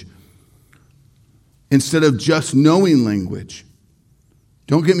language instead of just knowing language.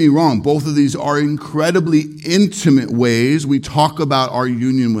 Don't get me wrong, both of these are incredibly intimate ways we talk about our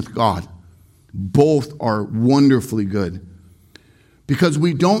union with God. Both are wonderfully good. Because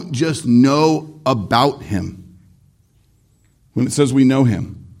we don't just know about him when it says we know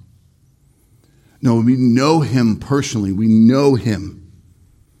him. No, we know him personally. We know him.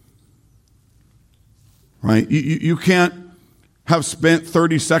 Right? You can't have spent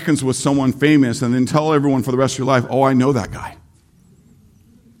 30 seconds with someone famous and then tell everyone for the rest of your life, oh, I know that guy.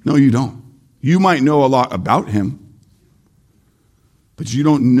 No, you don't. You might know a lot about him, but you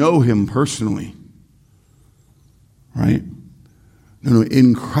don't know him personally. Right? No,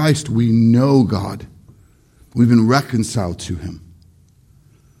 in Christ we know God. We've been reconciled to him.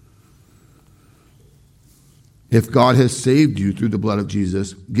 If God has saved you through the blood of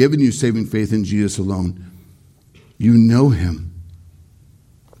Jesus, given you saving faith in Jesus alone, you know him.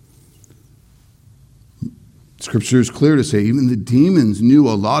 Scripture is clear to say even the demons knew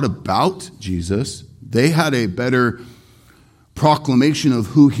a lot about Jesus. They had a better proclamation of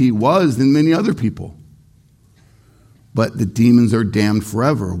who he was than many other people. But the demons are damned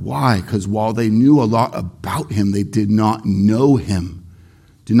forever. Why? Because while they knew a lot about him, they did not know him,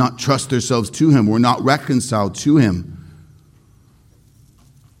 did not trust themselves to him, were not reconciled to him.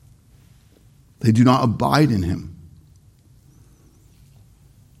 They do not abide in him.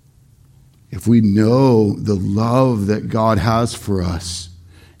 If we know the love that God has for us,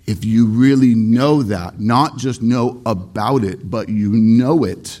 if you really know that, not just know about it, but you know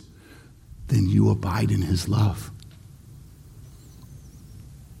it, then you abide in his love.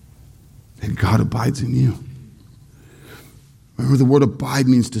 And God abides in you. Remember, the word abide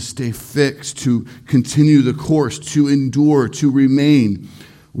means to stay fixed, to continue the course, to endure, to remain.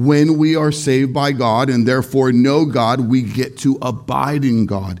 When we are saved by God and therefore know God, we get to abide in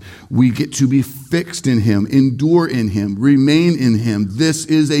God. We get to be fixed in him, endure in him, remain in him. This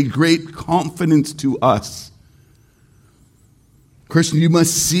is a great confidence to us. Christian, you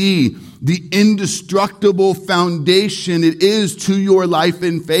must see the indestructible foundation it is to your life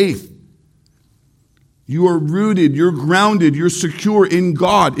in faith. You are rooted, you're grounded, you're secure in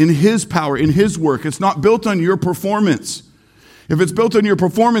God, in His power, in His work. It's not built on your performance. If it's built on your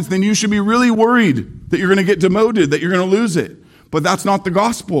performance, then you should be really worried that you're going to get demoted, that you're going to lose it. But that's not the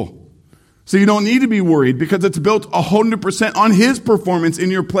gospel. So you don't need to be worried because it's built 100% on His performance in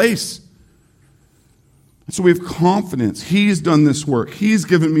your place. So we have confidence. He's done this work. He's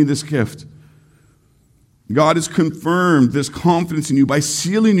given me this gift. God has confirmed this confidence in you by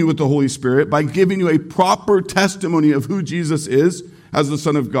sealing you with the Holy Spirit, by giving you a proper testimony of who Jesus is as the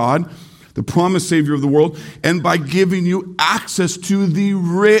Son of God, the promised Savior of the world, and by giving you access to the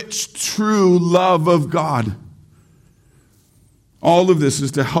rich, true love of God. All of this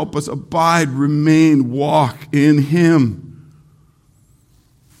is to help us abide, remain, walk in Him.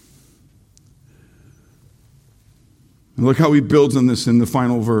 And look how he builds on this in the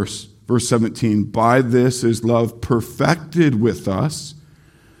final verse, verse 17. By this is love perfected with us,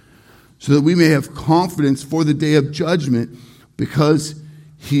 so that we may have confidence for the day of judgment, because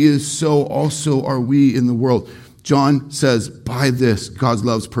He is so, also are we in the world. John says, by this, God's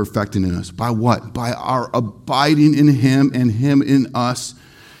love is perfected in us. By what? By our abiding in Him and Him in us.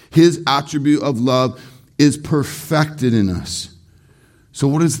 His attribute of love is perfected in us. So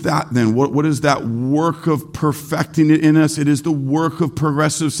what is that then? What is that work of perfecting it in us? It is the work of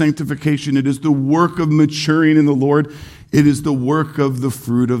progressive sanctification. It is the work of maturing in the Lord. It is the work of the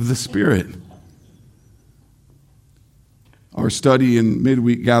fruit of the Spirit. Our study in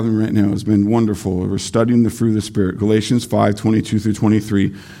midweek gathering right now has been wonderful. We're studying the fruit of the Spirit. Galatians 5:22 through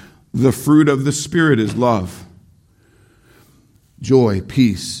 23. The fruit of the Spirit is love, joy,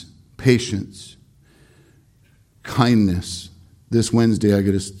 peace, patience, kindness. This Wednesday I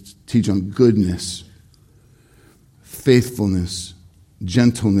get to teach on goodness, faithfulness,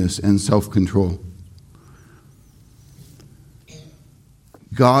 gentleness, and self-control.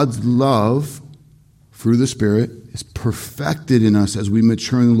 God's love through the Spirit is perfected in us as we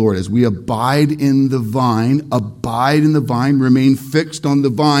mature in the Lord, as we abide in the vine, remain fixed on the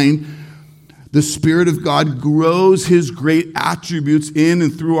vine. The Spirit of God grows His great attributes in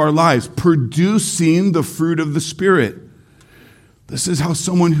and through our lives, producing the fruit of the Spirit. This is how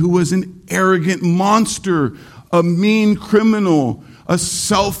someone who was an arrogant monster, a mean criminal, a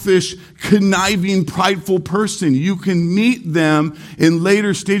selfish, conniving, prideful person, you can meet them in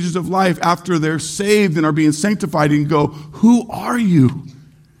later stages of life after they're saved and are being sanctified and go, who are you?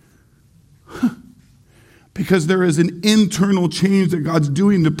 Because there is an internal change that God's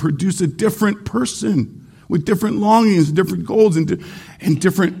doing to produce a different person with different longings, different goals, and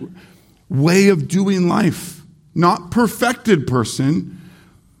different way of doing life. Not perfected person,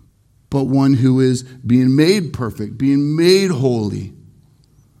 but one who is being made perfect, being made holy.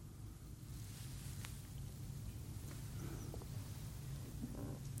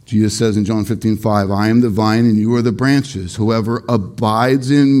 Jesus says in John 15:5, I am the vine and you are the branches. Whoever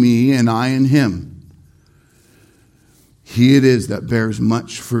abides in me and I in him, he it is that bears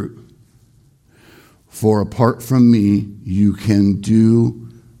much fruit. For apart from me, you can do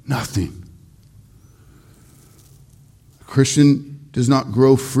nothing. Christian does not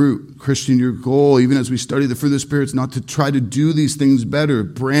grow fruit. Christian, your goal, even as we study the fruit of the Spirit, is not to try to do these things better.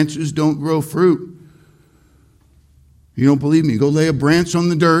 Branches don't grow fruit. You don't believe me? Go lay a branch on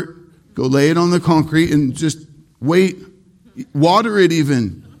the dirt. Go lay it on the concrete and just wait. Water it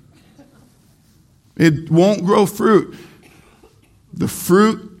even. It won't grow fruit. The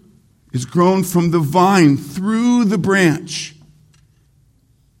fruit is grown from the vine through the branch.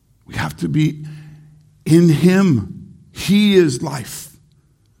 We have to be in Him. He is life.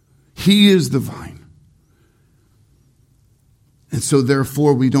 He is the vine. And so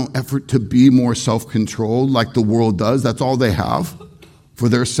therefore we don't effort to be more self-controlled like the world does. That's all they have, for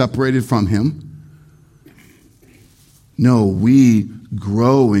they're separated from Him. No, we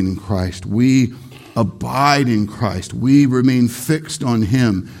grow in Christ. We abide in Christ. We remain fixed on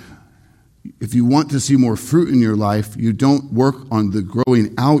Him. If you want to see more fruit in your life, you don't work on the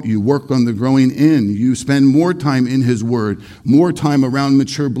growing out, you work on the growing in. You spend more time in His Word, more time around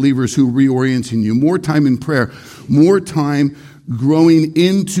mature believers who reorient you, more time in prayer, more time growing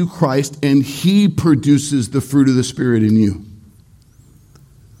into Christ, and He produces the fruit of the Spirit in you.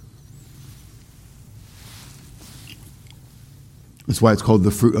 That's why it's called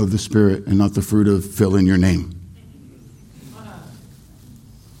the fruit of the Spirit and not the fruit of fill in your name.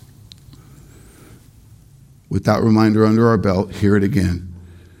 With that reminder under our belt, hear it again.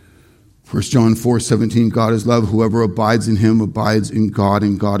 1 John 4:17, God is love. Whoever abides in Him abides in God,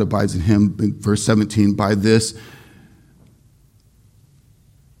 and God abides in him. Verse 17, by this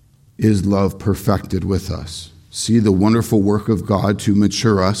is love perfected with us. See the wonderful work of God to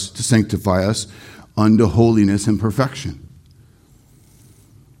mature us, to sanctify us, unto holiness and perfection.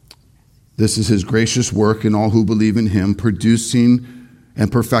 This is his gracious work in all who believe in him, producing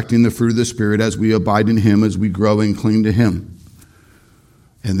and perfecting the fruit of the Spirit as we abide in him, as we grow and cling to him.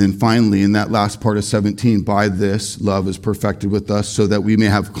 And then finally, in that last part of 17, by this love is perfected with us, so that we may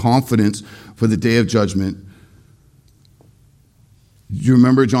have confidence for the day of judgment. Do you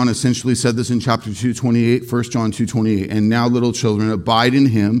remember John essentially said this in chapter 2:28, 1 John 2:28, and now little children, abide in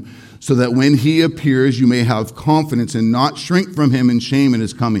him, so that when he appears, you may have confidence and not shrink from him in shame at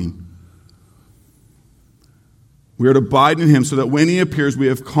his coming. We are to abide in him so that when he appears, we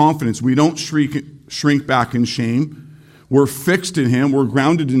have confidence. We don't shrink back in shame. We're fixed in him. We're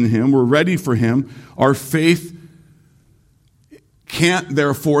grounded in him. We're ready for him. Our faith can't,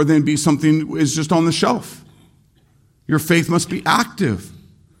 therefore, then be something that is just on the shelf. Your faith must be active.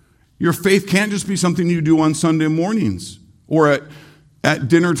 Your faith can't just be something you do on Sunday mornings or at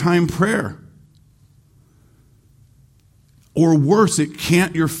dinner time prayer. Or worse,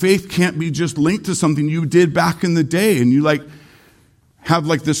 your faith can't be just linked to something you did back in the day and you have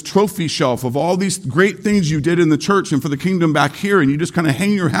this trophy shelf of all these great things you did in the church and for the kingdom back here, and you just kind of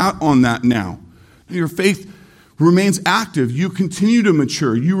hang your hat on that now. Your faith remains active. You continue to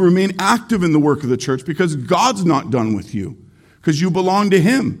mature. You remain active in the work of the church because God's not done with you, because you belong to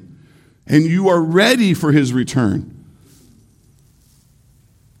him and you are ready for his return.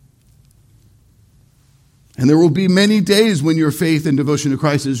 And there will be many days when your faith and devotion to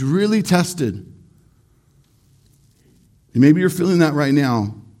Christ is really tested. And maybe you're feeling that right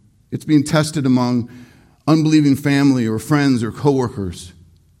now. It's being tested among unbelieving family or friends or coworkers,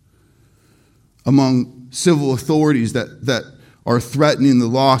 among civil authorities that are threatening the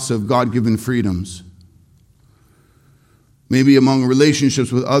loss of God-given freedoms. Maybe among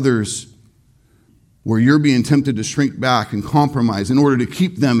relationships with others where you're being tempted to shrink back and compromise in order to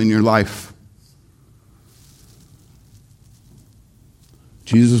keep them in your life.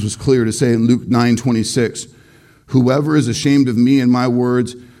 Jesus was clear to say in Luke 9:26, whoever is ashamed of me and my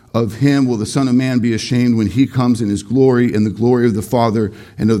words, of him will the Son of Man be ashamed when he comes in his glory and the glory of the Father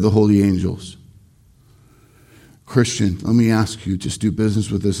and of the holy angels. Christian, let me ask you, just do business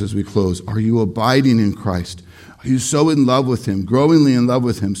with this as we close. Are you abiding in Christ? Are you so in love with him, growingly in love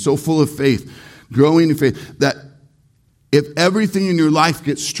with him, so full of faith, growing in faith, that if everything in your life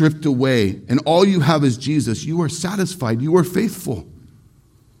gets stripped away and all you have is Jesus, you are satisfied, you are faithful?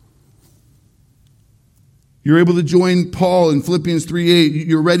 You're able to join Paul in Philippians 3:8.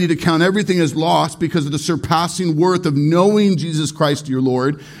 You're ready to count everything as lost because of the surpassing worth of knowing Jesus Christ your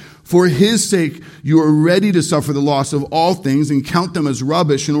Lord. For his sake, you are ready to suffer the loss of all things and count them as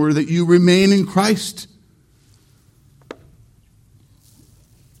rubbish in order that you remain in Christ.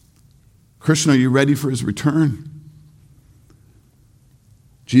 Christian, are you ready for his return?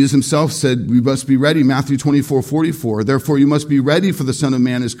 Jesus himself said we must be ready, Matthew 24:44. Therefore you must be ready, for the Son of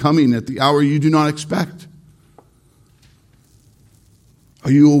Man is coming at the hour you do not expect.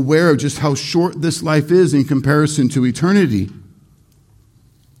 Are you aware of just how short this life is in comparison to eternity?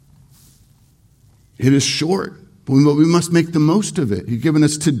 It is short, but we must make the most of it. He's given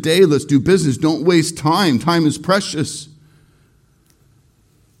us today. Let's do business. Don't waste time. Time is precious.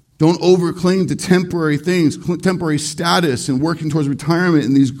 Don't overcling to temporary things, temporary status, and working towards retirement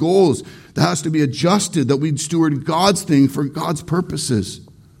and these goals. That has to be adjusted, that we steward God's thing for God's purposes.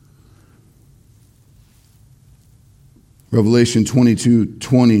 Revelation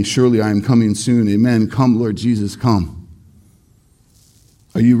 22:20, surely I am coming soon. Amen. Come, Lord Jesus, come.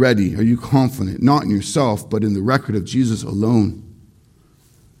 Are you ready? Are you confident? Not in yourself, but in the record of Jesus alone.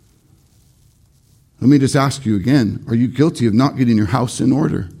 Let me just ask you again, are you guilty of not getting your house in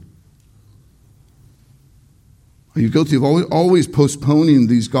order? Are you guilty of always postponing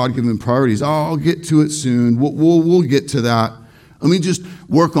these God-given priorities? Oh, I'll get to it soon. We'll get to that. Let me just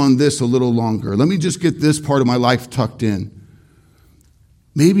work on this a little longer. Let me just get this part of my life tucked in.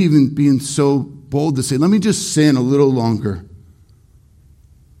 Maybe even being so bold to say, let me just sin a little longer.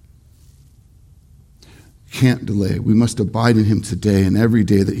 Can't delay. We must abide in him today and every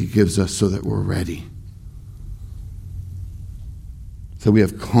day that he gives us so that we're ready. So we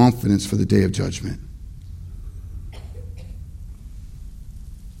have confidence for the day of judgment.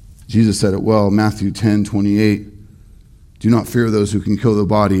 Jesus said it well, Matthew 10:28. Do not fear those who can kill the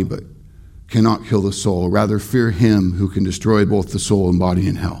body, but cannot kill the soul. Rather, fear him who can destroy both the soul and body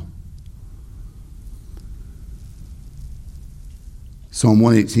in hell. Psalm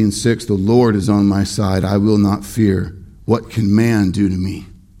 118:6, the Lord is on my side. I will not fear. What can man do to me?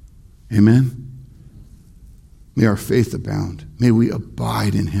 Amen? May our faith abound. May we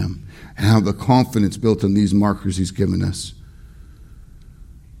abide in him and have the confidence built on these markers he's given us.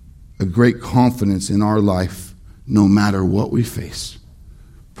 a great confidence in our life no matter what we face.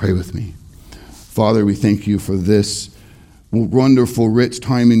 Pray with me. Father, we thank you for this wonderful, rich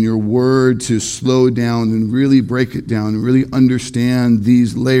time in your word to slow down and really break it down and really understand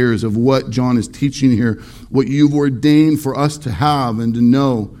these layers of what John is teaching here, what you've ordained for us to have and to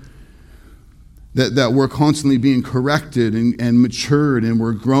know. That we're constantly being corrected and matured and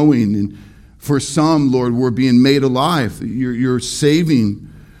we're growing. And for some, Lord, we're being made alive. You're saving.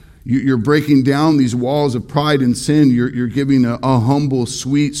 You're breaking down these walls of pride and sin. You're giving a humble,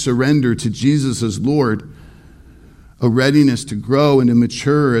 sweet surrender to Jesus as Lord. A readiness to grow and to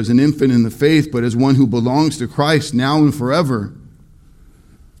mature as an infant in the faith, but as one who belongs to Christ now and forever.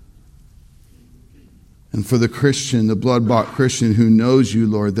 And for the Christian, the blood-bought Christian who knows you,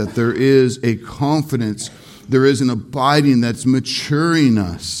 Lord, that there is a confidence, there is an abiding that's maturing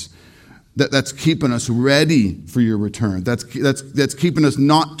us, that's keeping us ready for your return. That's keeping us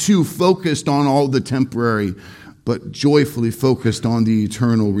not too focused on all the temporary, but joyfully focused on the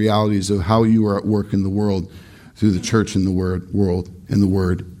eternal realities of how you are at work in the world through the church and the world and the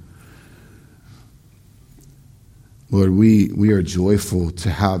word. Lord, we are joyful to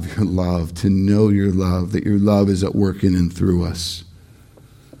have your love, to know your love, that your love is at work in and through us.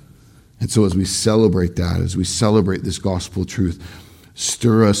 And so as we celebrate that, as we celebrate this gospel truth,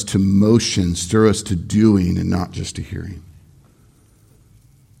 stir us to motion, stir us to doing and not just to hearing.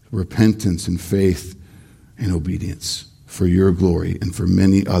 Repentance and faith and obedience for your glory and for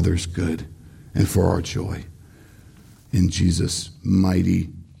many others' good and for our joy. In Jesus' mighty,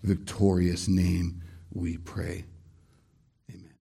 victorious name we pray.